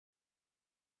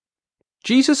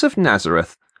Jesus of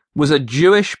Nazareth was a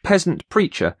Jewish peasant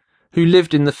preacher who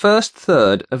lived in the first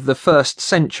third of the 1st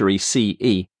century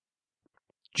CE.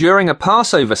 During a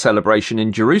Passover celebration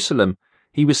in Jerusalem,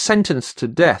 he was sentenced to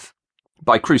death,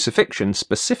 by crucifixion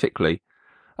specifically,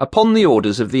 upon the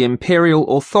orders of the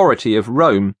imperial authority of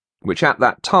Rome, which at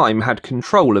that time had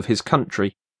control of his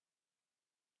country.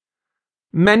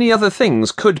 Many other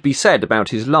things could be said about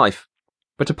his life,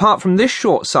 but apart from this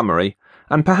short summary,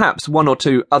 and perhaps one or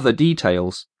two other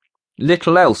details,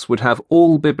 little else would have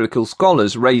all biblical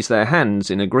scholars raise their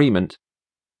hands in agreement.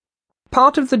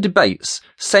 Part of the debates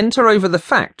centre over the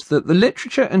fact that the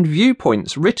literature and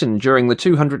viewpoints written during the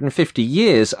 250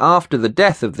 years after the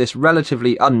death of this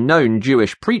relatively unknown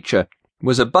Jewish preacher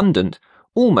was abundant,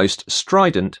 almost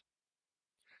strident.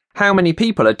 How many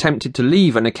people attempted to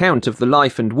leave an account of the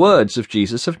life and words of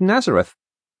Jesus of Nazareth?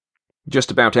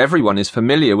 Just about everyone is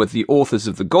familiar with the authors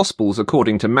of the Gospels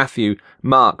according to Matthew,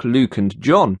 Mark, Luke, and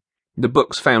John, the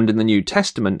books found in the New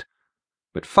Testament,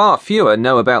 but far fewer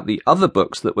know about the other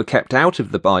books that were kept out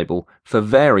of the Bible for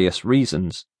various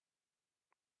reasons.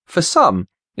 For some,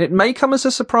 it may come as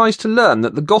a surprise to learn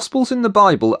that the Gospels in the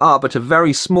Bible are but a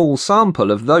very small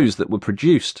sample of those that were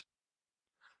produced.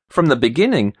 From the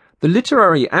beginning, the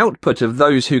literary output of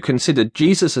those who considered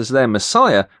Jesus as their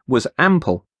Messiah was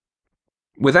ample.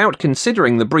 Without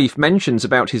considering the brief mentions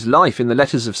about his life in the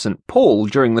letters of St. Paul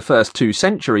during the first 2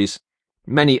 centuries,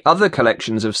 many other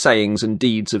collections of sayings and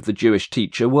deeds of the Jewish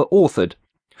teacher were authored,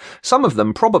 some of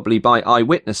them probably by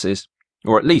eyewitnesses,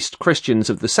 or at least Christians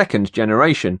of the 2nd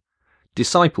generation,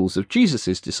 disciples of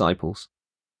Jesus' disciples.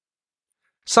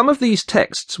 Some of these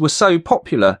texts were so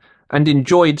popular and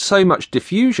enjoyed so much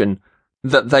diffusion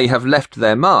that they have left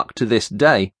their mark to this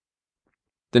day.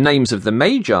 The names of the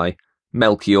Magi,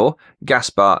 Melchior,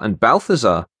 Gaspar, and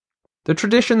Balthazar, the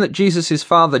tradition that Jesus'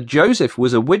 father Joseph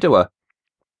was a widower,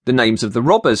 the names of the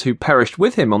robbers who perished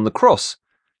with him on the cross,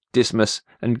 Dismas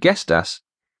and Gestas,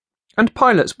 and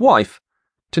Pilate's wife,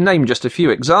 to name just a few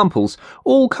examples,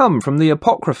 all come from the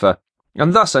Apocrypha,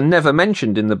 and thus are never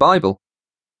mentioned in the Bible.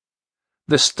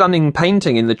 The stunning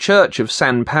painting in the church of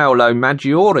San Paolo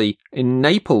Maggiore in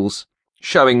Naples,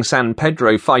 showing San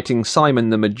Pedro fighting Simon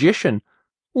the magician,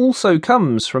 also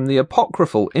comes from the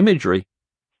apocryphal imagery.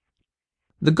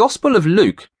 The Gospel of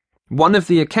Luke, one of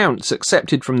the accounts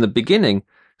accepted from the beginning,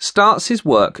 starts his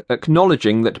work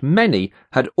acknowledging that many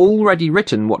had already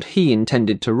written what he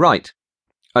intended to write,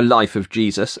 a life of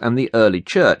Jesus and the early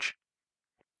church.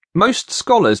 Most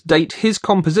scholars date his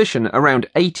composition around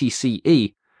 80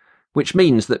 CE, which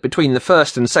means that between the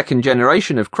 1st and 2nd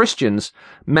generation of Christians,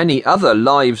 many other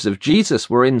lives of Jesus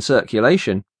were in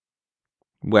circulation.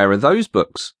 Where are those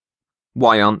books?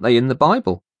 Why aren't they in the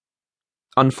Bible?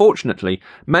 Unfortunately,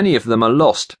 many of them are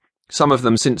lost, some of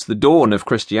them since the dawn of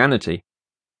Christianity.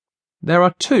 There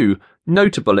are 2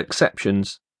 notable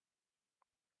exceptions.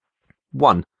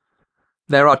 1.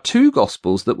 There are 2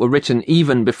 Gospels that were written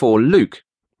even before Luke,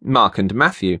 Mark and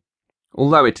Matthew,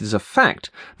 although it is a fact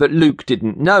that Luke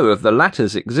didn't know of the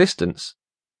latter's existence.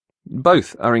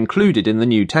 Both are included in the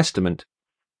New Testament.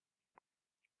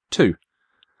 2.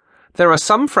 There are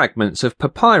some fragments of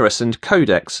papyrus and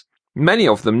codex, many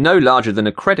of them no larger than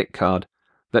a credit card,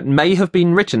 that may have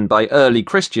been written by early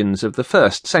Christians of the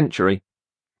 1st century.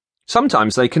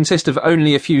 Sometimes they consist of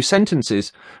only a few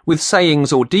sentences, with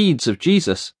sayings or deeds of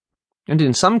Jesus, and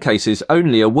in some cases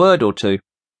only a word or 2.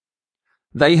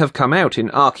 They have come out in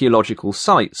archaeological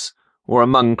sites, or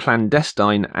among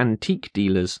clandestine antique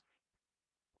dealers.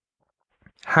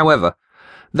 However,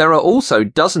 there are also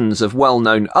dozens of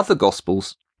well-known other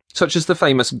Gospels, such as the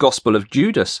famous Gospel of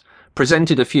Judas,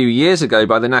 presented a few years ago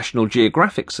by the National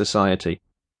Geographic Society.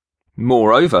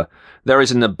 Moreover, there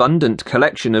is an abundant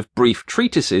collection of brief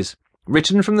treatises,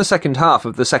 written from the second half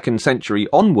of the 2nd century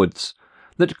onwards,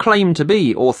 that claim to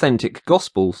be authentic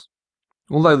Gospels,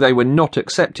 although they were not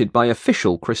accepted by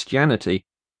official Christianity.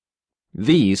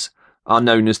 These are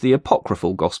known as the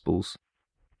Apocryphal Gospels.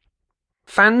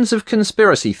 Fans of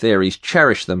conspiracy theories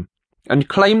cherish them, and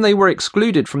claim they were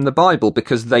excluded from the Bible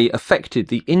because they affected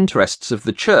the interests of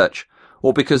the Church,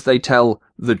 or because they tell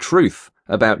the truth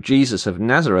about Jesus of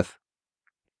Nazareth.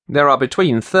 There are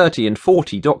between 30 and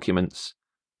 40 documents: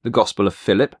 the Gospel of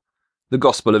Philip, the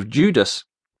Gospel of Judas,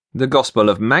 the Gospel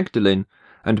of Magdalene,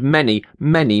 and many,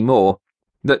 many more,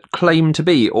 that claim to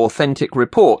be authentic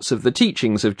reports of the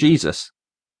teachings of Jesus.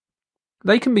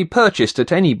 They can be purchased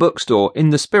at any bookstore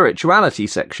in the spirituality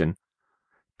section,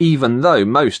 even though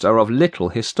most are of little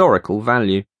historical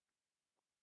value.